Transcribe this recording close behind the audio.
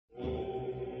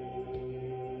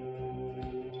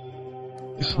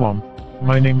Islam.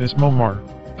 My name is Momar,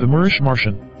 the Moorish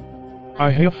Martian.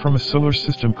 I hail from a solar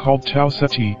system called Tau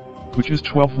Ceti, which is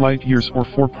 12 light years or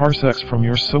 4 parsecs from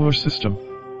your solar system.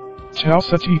 Tau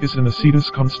Ceti is in the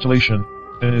Cetus constellation,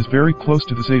 and is very close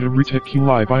to the Zeta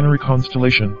Reticuli binary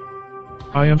constellation.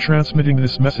 I am transmitting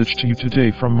this message to you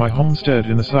today from my homestead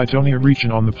in the Cydonia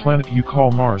region on the planet you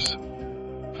call Mars.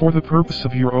 For the purpose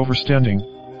of your understanding,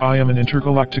 I am an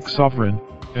intergalactic sovereign,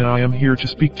 and I am here to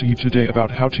speak to you today about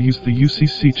how to use the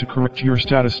U.C.C. to correct your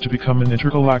status to become an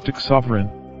intergalactic sovereign.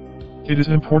 It is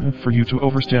important for you to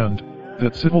understand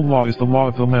that civil law is the law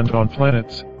of the land on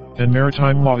planets, and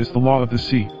maritime law is the law of the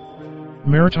sea.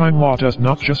 Maritime law does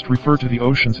not just refer to the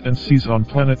oceans and seas on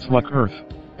planets like Earth,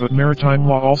 but maritime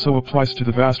law also applies to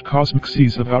the vast cosmic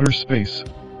seas of outer space.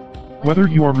 Whether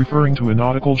you are referring to a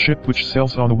nautical ship which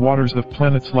sails on the waters of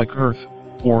planets like Earth,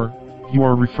 or you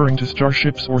are referring to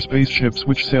starships or spaceships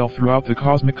which sail throughout the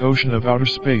cosmic ocean of outer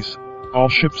space, all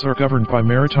ships are governed by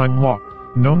maritime law,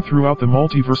 known throughout the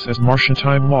multiverse as Martian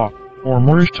time law, or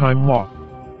Moorish time law.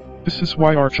 This is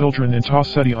why our children in Tau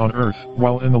Ceti on Earth,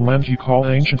 while in the land you call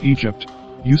ancient Egypt,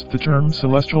 used the term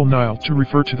celestial Nile to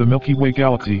refer to the Milky Way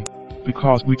galaxy,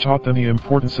 because we taught them the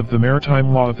importance of the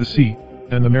maritime law of the sea,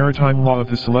 and the maritime law of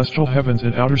the celestial heavens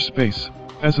in outer space,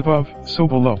 as above, so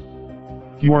below.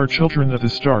 You are children of the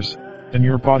stars, and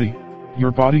your body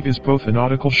is both a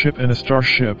nautical ship and a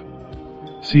starship.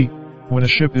 See, when a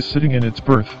ship is sitting in its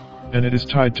berth, and it is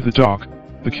tied to the dock,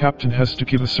 the captain has to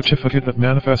give a certificate of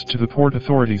manifest to the port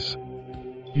authorities.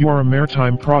 You are a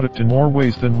maritime product in more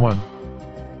ways than one.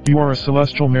 You are a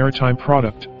celestial maritime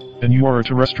product, and you are a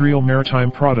terrestrial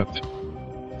maritime product.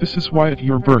 This is why at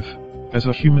your birth, as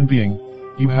a human being,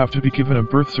 you have to be given a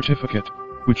birth certificate,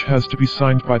 which has to be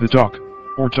signed by the doc,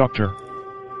 or doctor.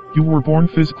 You were born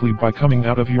physically by coming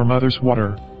out of your mother's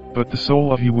water, but the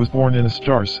soul of you was born in the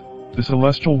stars, the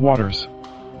celestial waters.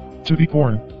 To be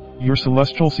born, your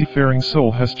celestial seafaring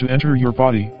soul has to enter your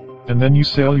body, and then you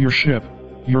sail your ship,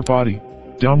 your body,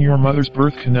 down your mother's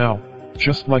birth canal,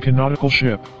 just like a nautical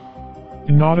ship.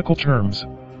 In nautical terms,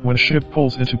 when a ship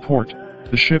pulls into port,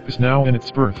 the ship is now in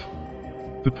its berth.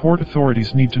 The port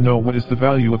authorities need to know what is the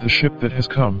value of the ship that has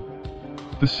come.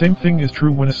 The same thing is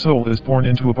true when a soul is born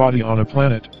into a body on a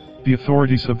planet. The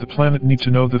authorities of the planet need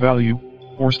to know the value,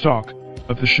 or stock,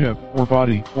 of the ship, or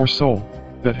body, or soul,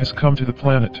 that has come to the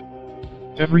planet.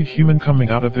 Every human coming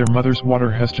out of their mother's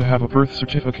water has to have a birth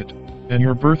certificate, and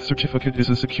your birth certificate is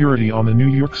a security on the New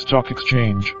York Stock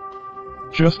Exchange.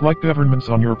 Just like governments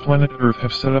on your planet Earth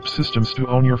have set up systems to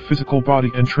own your physical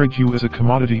body and trade you as a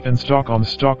commodity and stock on the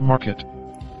stock market.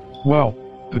 Well,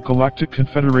 the Galactic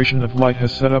Confederation of Light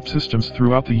has set up systems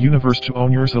throughout the universe to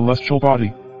own your celestial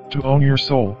body, to own your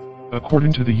soul,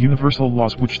 according to the universal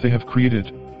laws which they have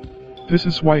created. This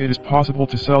is why it is possible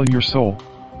to sell your soul,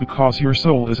 because your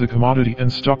soul is a commodity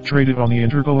and stock traded on the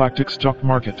intergalactic stock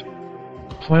market.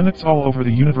 Planets all over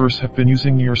the universe have been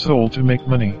using your soul to make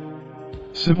money.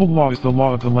 Civil law is the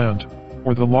law of the land,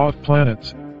 or the law of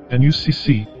planets, and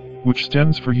U.C.C., which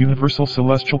stands for Universal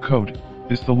Celestial Code,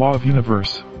 is the law of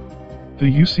universe. The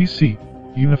U.C.C.,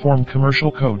 Uniform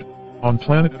Commercial Code, on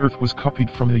planet Earth was copied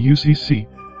from the U.C.C.,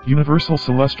 Universal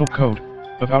Celestial Code,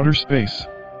 of outer space.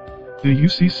 The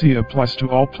U.C.C. applies to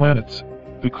all planets,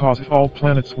 because if all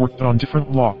planets worked on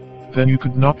different law, then you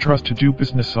could not trust to do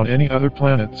business on any other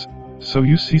planets, so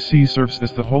U.C.C. serves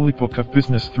as the holy book of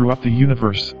business throughout the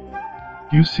universe.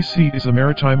 U.C.C. is a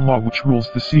maritime law which rules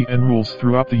the sea and rules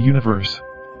throughout the universe.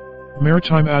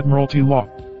 Maritime admiralty law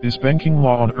is banking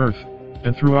law on Earth,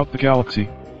 and throughout the galaxy.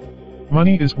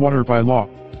 Money is water by law,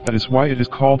 that is why it is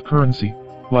called currency,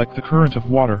 like the current of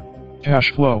water,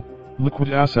 cash flow,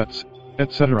 liquid assets,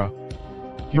 etc.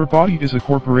 Your body is a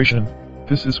corporation.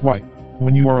 This is why,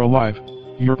 when you are alive,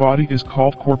 your body is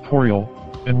called corporeal,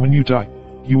 and when you die,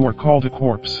 you are called a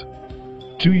corpse.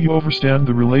 Do you understand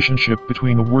the relationship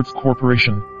between the words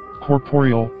corporation,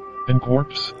 corporeal, and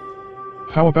corpse?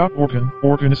 How about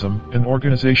organism, and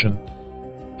organization?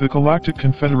 The Galactic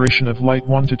Confederation of Light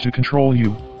wanted to control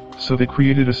you, so they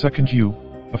created a second you,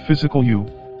 a physical you,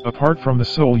 apart from the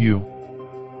soul you.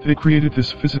 They created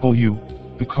this physical you,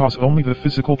 because only the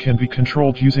physical can be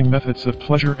controlled using methods of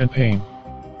pleasure and pain.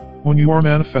 When you are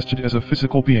manifested as a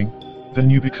physical being,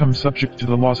 then you become subject to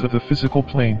the laws of the physical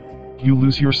plane, you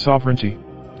lose your sovereignty.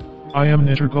 I am an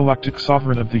intergalactic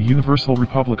sovereign of the Universal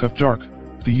Republic of Dark,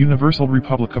 the Universal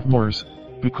Republic of Moors,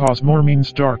 because Moor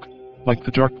means dark, like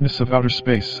the darkness of outer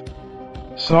space.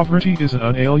 Sovereignty is an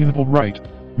unalienable right,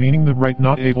 meaning the right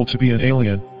not able to be an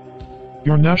alien.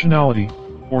 Your nationality,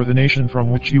 or the nation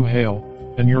from which you hail,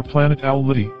 and your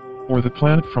planetality, or the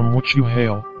planet from which you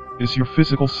hail, is your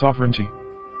physical sovereignty.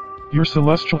 Your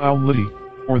celestiality,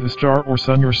 or the star or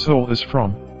sun your soul is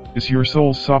from, is your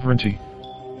soul's sovereignty.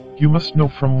 You must know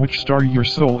from which star your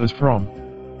soul is from.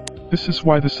 This is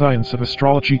why the science of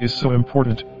astrology is so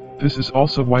important. This is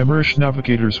also why Moorish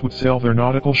navigators would sail their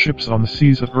nautical ships on the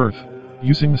seas of Earth,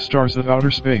 using the stars of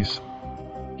outer space.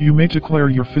 You may declare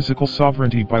your physical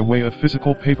sovereignty by way of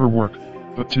physical paperwork,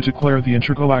 but to declare the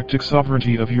intergalactic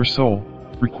sovereignty of your soul,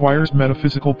 requires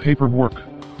metaphysical paperwork.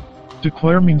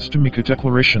 Declare means to make a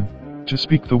declaration, to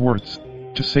speak the words,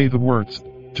 to say the words,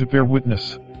 to bear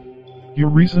witness. Your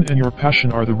reason and your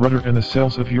passion are the rudder and the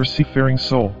sails of your seafaring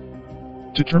soul.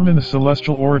 Determine the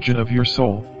celestial origin of your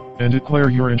soul, and declare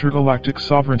your intergalactic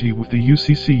sovereignty with the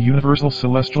U.C.C. Universal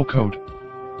Celestial Code.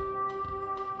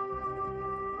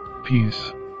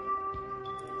 Peace.